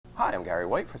Hi, I'm Gary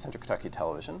White for Central Kentucky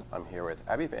Television. I'm here with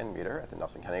Abby Van Meter at the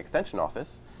Nelson County Extension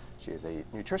Office. She is a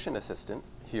nutrition assistant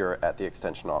here at the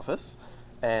Extension Office.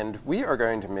 And we are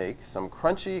going to make some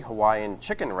crunchy Hawaiian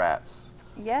chicken wraps.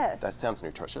 Yes. That sounds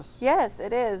nutritious. Yes,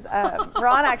 it is.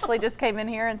 Ron actually just came in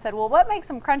here and said, well, what makes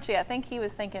them crunchy? I think he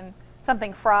was thinking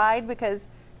something fried, because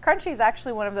crunchy is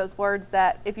actually one of those words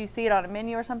that if you see it on a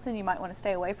menu or something, you might want to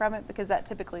stay away from it, because that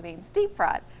typically means deep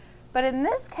fried. But in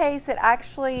this case, it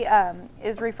actually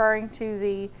is referring to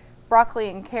the broccoli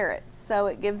and carrots, so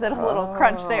it gives it a little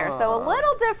crunch there. So a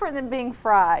little different than being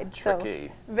fried. Tricky.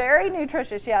 So very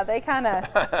nutritious. Yeah, they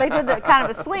did the kind of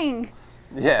a swing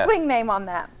name on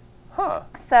that. Huh.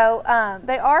 So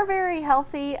they are very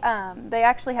healthy. They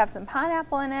actually have some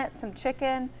pineapple in it, some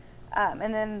chicken,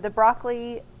 and then the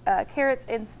broccoli, carrots,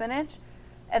 and spinach.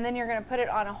 And then you're going to put it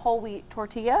on a whole wheat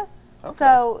tortilla. Okay.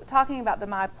 So talking about the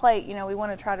My Plate, you know, we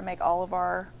want to try to make all of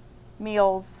our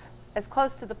meals as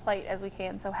close to the plate as we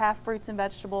can. So half fruits and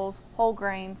vegetables, whole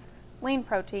grains, lean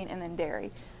protein, and then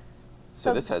dairy.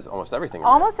 So this has almost everything in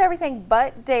Almost everything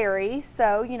but dairy.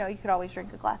 So, you know, you could always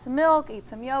drink a glass of milk, eat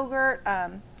some yogurt.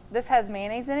 This has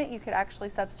mayonnaise in it. You could actually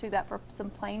substitute that for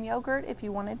some plain yogurt if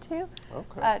you wanted to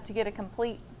get a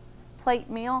complete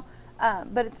plate meal.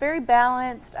 But it's very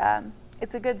balanced.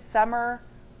 It's a good summer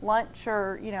lunch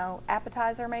or, you know,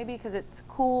 appetizer maybe, because it's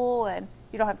cool and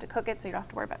you don't have to cook it, so you don't have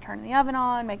to worry about turning the oven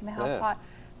on, making the house hot.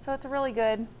 So it's a really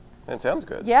good. It sounds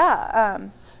good. Yeah.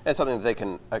 And something that they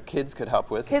can, kids could help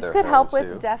with. Kids could help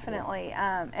with, definitely.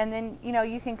 Yeah. And then, you know,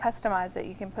 you can customize it.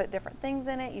 You can put different things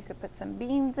in it. You could put some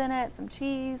beans in it, some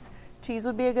cheese. Cheese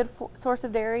would be a good source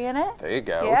of dairy in it. There you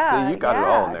go. Yeah, see, you got it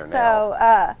all in there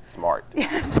now. So, smart.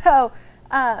 So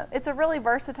it's a really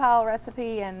versatile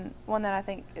recipe, and one that I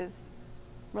think is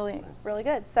really, really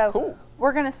good. So cool.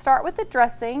 We're going to start with the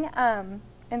dressing. And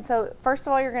so first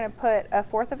of all, you're going to put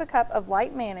 1/4 cup of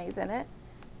light mayonnaise in it.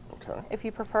 Okay. If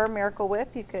you prefer Miracle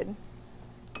Whip, you could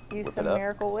use some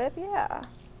Miracle Whip. Yeah.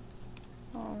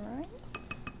 All right.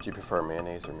 Do you prefer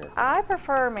mayonnaise or Miracle Whip? I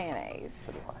prefer mayonnaise.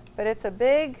 So do I. But it's a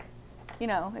big, you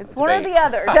know, it's one or the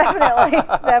other. Definitely.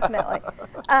 Definitely.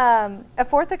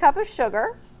 1/4 cup of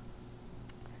sugar.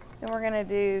 Then we're going to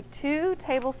do 2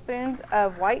 tablespoons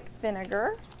of white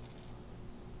vinegar.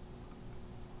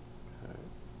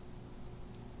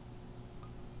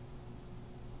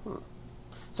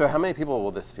 So how many people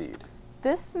will this feed?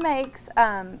 This makes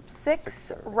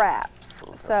 6 wraps.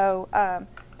 Okay. So,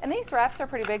 and these wraps are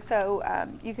pretty big, so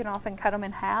you can often cut them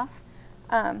in half.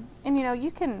 And you know,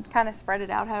 you can kind of spread it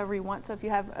out however you want. So if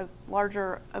you have a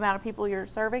larger amount of people you're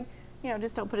serving, you know,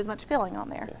 just don't put as much filling on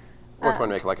there. Yeah. Or if you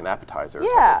want to make like an appetizer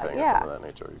type of thing or something of that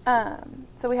nature.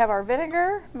 So we have our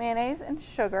vinegar, mayonnaise, and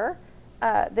sugar.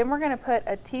 Then we're going to put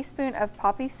a teaspoon of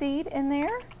poppy seed in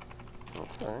there.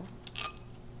 Okay.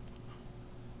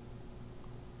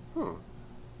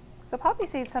 So poppy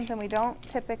seed is something we don't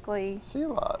typically see a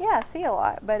lot. Yeah, see a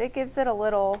lot, but it gives it a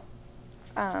little,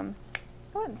 I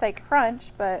wouldn't say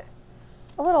crunch, but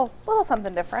a little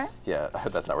something different. Yeah, I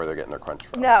hope that's not where they're getting their crunch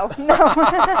from. No.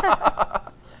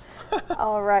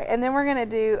 All right, and then we're going to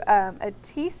do 1.5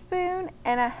 teaspoons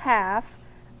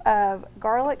of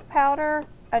garlic powder,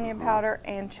 onion powder,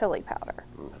 and chili powder.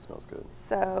 That smells good.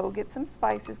 So get some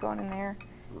spices going in there.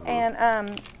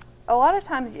 And a lot of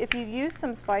times if you use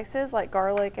some spices like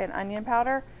garlic and onion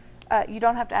powder, you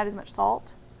don't have to add as much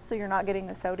salt, so you're not getting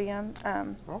the sodium.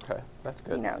 Okay, that's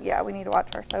good. You know, yeah, we need to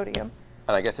watch our sodium.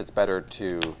 And I guess it's better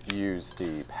to use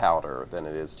the powder than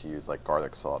it is to use like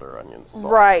garlic salt or onion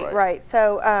salt. Right.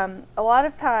 So a lot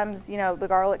of times, you know, the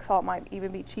garlic salt might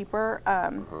even be cheaper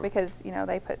because, you know,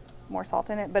 they put more salt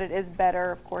in it, but it is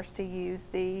better, of course, to use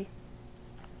the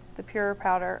pure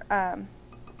powder.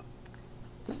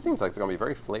 This seems like it's going to be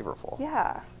very flavorful.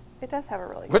 Yeah, it does have a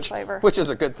really good flavor. Which is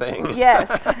a good thing.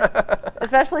 Yes,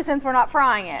 especially since we're not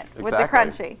frying it with the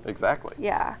crunchy. Exactly.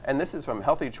 Yeah. And this is from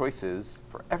Healthy Choices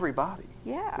for Everybody.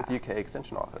 Yeah. With UK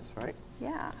Extension Office, right?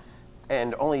 Yeah.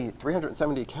 And only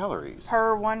 370 calories.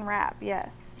 Per 1 wrap,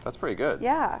 yes. That's pretty good.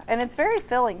 Yeah, and it's very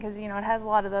filling because, you know, it has a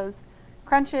lot of those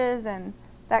crunches and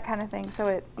that kind of thing, so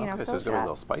it, you know, so there's going to be a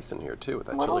little spice in here, too, with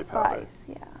that chili powder. Spice,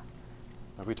 yeah.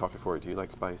 Have we talked before? Do you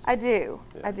like spice? I do.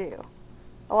 Yeah. I do.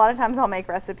 A lot of times I'll make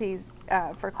recipes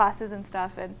for classes and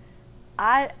stuff, and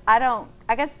I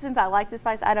guess since I like the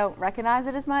spice, I don't recognize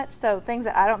it as much. So things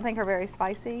that I don't think are very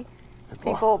spicy,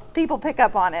 people pick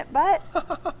up on it. But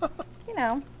you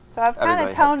know, so I've kind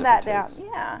of toned that down.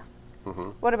 Yeah.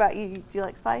 What about you? Do you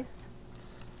like spice?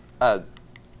 I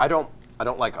don't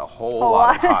like a whole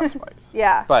lot of hot spice.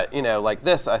 Yeah. But you know, like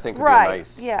this, I think would be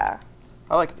nice. Yeah.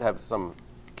 I like to have some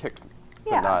kick,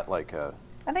 but not like a.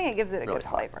 I think it gives it a really good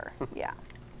flavor. Yeah.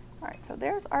 All right, so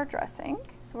there's our dressing.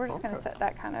 So we're just going to set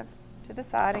that kind of to the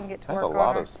side and get to work That's a on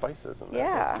lot our- of spices in there,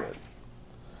 so Yeah. that's good.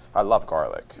 I love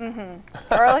garlic.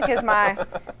 Garlic is my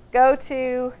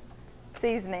go-to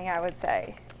seasoning, I would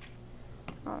say.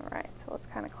 All right, so let's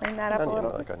kind of clean that up Onion, a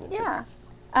little I like bit. onion too.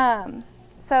 Yeah.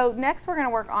 So next we're going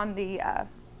to work on the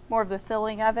more of the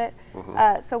filling of it.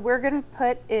 So we're going to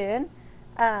put in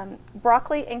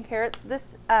broccoli and carrots.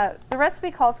 This the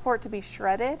recipe calls for it to be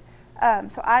shredded.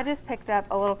 So I just picked up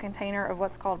a little container of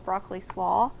what's called broccoli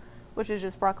slaw, which is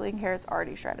just broccoli and carrots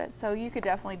already shredded. So you could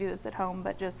definitely do this at home,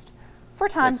 but just for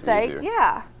time's Makes it sake, easier.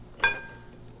 yeah.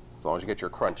 As long as you get your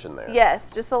crunch in there.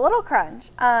 Yes, just a little crunch.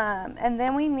 And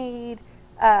then we need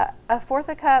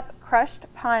 1/4 cup crushed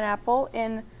pineapple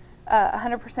in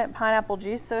 100% pineapple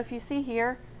juice. So if you see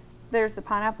here, there's the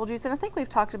pineapple juice. And I think we've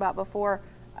talked about before,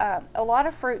 a lot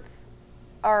of fruits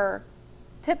are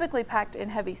typically packed in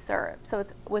heavy syrup. So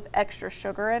it's with extra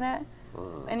sugar in it.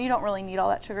 And you don't really need all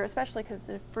that sugar, especially because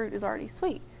the fruit is already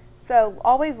sweet. So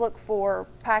always look for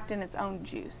packed in its own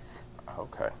juice.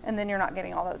 Okay. And then you're not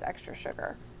getting all those extra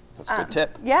sugar. That's a good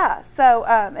tip. Yeah, so,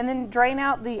 and then drain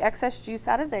out the excess juice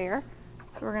out of there.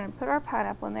 So we're going to put our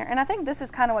pineapple in there. And I think this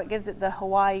is kind of what gives it the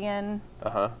Hawaiian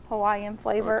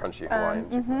flavor. Crunchy Hawaiian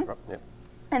chicken wrap. Yep.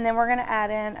 And then we're going to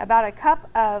add in about a cup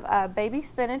of baby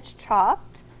spinach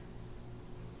chopped.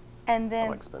 And then I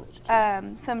like spinach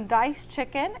too. some diced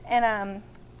chicken. And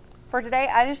for today,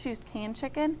 I just used canned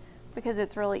chicken because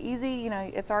it's really easy. You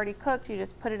know, it's already cooked. You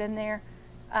just put it in there.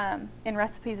 In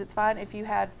recipes, it's fine. If you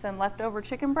had some leftover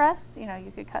chicken breast, you know,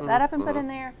 you could cut that up and put in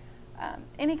there.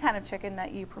 Any kind of chicken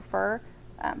that you prefer,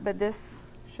 but this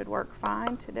should work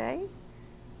fine today.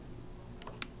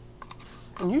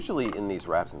 And usually in these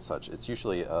wraps and such, it's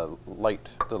usually the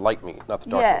light meat, not the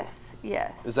dark Yes,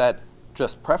 yes. meat. Is that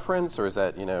just preference, or is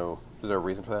that, you know, is there a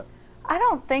reason for that? I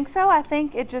don't think so. I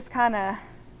think it just kind of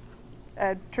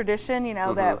a tradition, you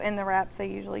know, that in the wraps they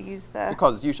usually use the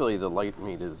Because usually the light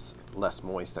meat is less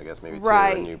moist, I guess, maybe too,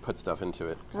 Right. and you put stuff into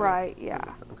it. right, yeah.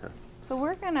 Okay. So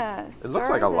we're gonna. It looks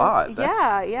like a lot.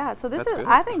 Yeah, yeah. So this that's is. good.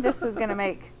 I think this is gonna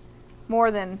make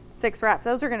more than 6 wraps.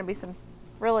 Those are gonna be some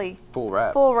really Full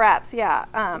wraps. full wraps. Yeah.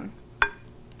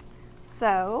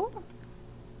 So,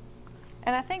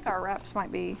 and I think our wraps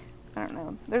might be. I don't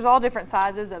know. There's all different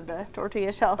sizes of the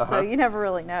tortilla shells, so you never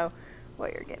really know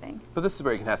what you're getting. But this is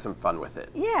where you can have some fun with it.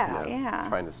 Yeah, you know, yeah.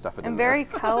 Trying to stuff it in And there. very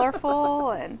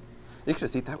colorful and. You could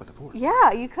just eat that with a fork.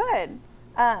 Yeah, you could.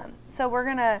 So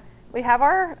we have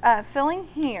our filling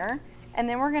here, and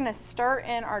then we're gonna stir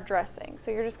in our dressing.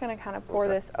 So you're just gonna kind of pour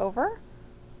this over.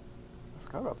 I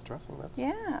forgot about the dressing. That's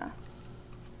Yeah.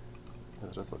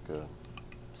 That does look good.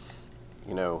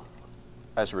 You know,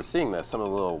 as you were seeing this, some of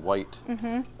the little white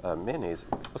mayonnaise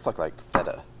looks like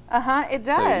feta. It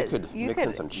does. So you could mix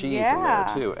in some cheese in there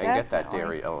too, and get that definitely.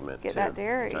 dairy element Get too. that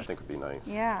dairy. Which I think would be nice.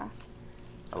 Yeah,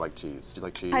 I like cheese. Do you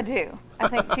like cheese? I do. I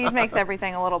think cheese makes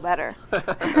everything a little better.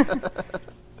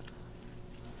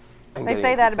 And They getting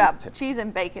say a that complete about tip. cheese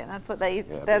and bacon. That's what they.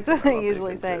 Yeah, that's bacon. what I they love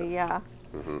usually bacon, say. too. Yeah.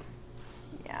 Mhm.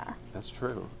 Yeah. That's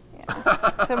true.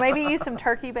 Yeah. So maybe use some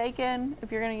turkey bacon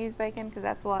if you're going to use bacon, because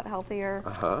that's a lot healthier,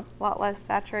 Uh-huh. a lot less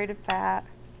saturated fat.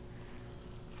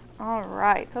 All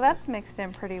right. So that's mixed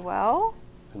in pretty well.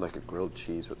 And like a grilled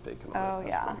cheese with bacon on Oh it.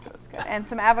 yeah, That's really that's good. And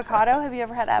some avocado. Have you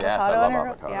ever had avocado? love on your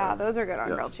avocado. Yeah, those are good on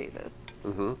Yes. grilled cheeses.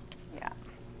 Mm-hmm. Yeah.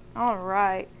 All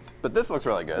right. But this looks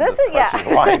really good. This is- yeah. crunchy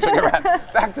Hawaiian chicken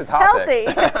wrap. Back to topic.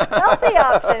 Healthy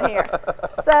option here.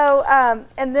 So,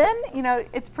 and then, you know,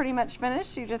 it's pretty much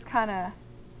finished. You just kind of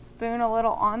spoon a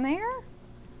little on there.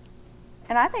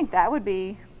 And I think that would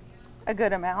be a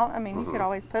good amount. I mean, you could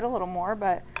always put a little more,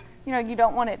 but, you know, you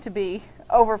don't want it to be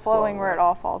overflowing where it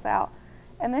all falls out.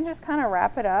 And then just kind of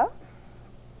wrap it up.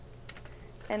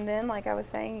 And then, like I was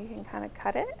saying, you can kind of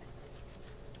cut it.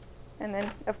 And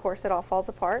then, of course, it all falls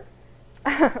apart.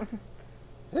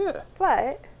 Yeah.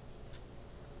 But,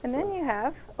 and then you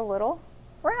have a little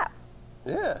wrap.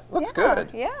 Yeah. Looks Yeah, good.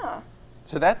 Yeah.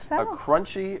 So that's a So-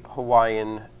 crunchy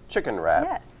Hawaiian chicken wrap.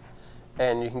 Yes.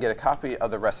 And you can get a copy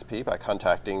of the recipe by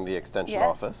contacting the extension Yes.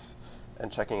 office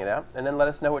and checking it out, and then let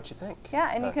us know what you think. Yeah,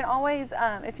 and you can always,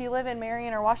 if you live in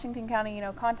Marion or Washington County, you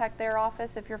know, contact their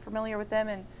office if you're familiar with them,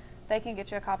 and they can get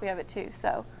you a copy of it too.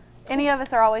 So, any of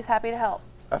us are always happy to help.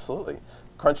 Absolutely.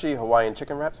 Crunchy Hawaiian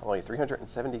chicken wraps, only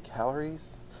 370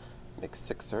 calories. Make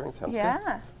 6 servings. Sounds good.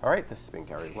 Yeah. All right, this has been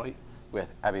Gary White with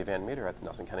Abby Van Meter at the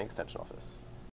Nelson County Extension Office.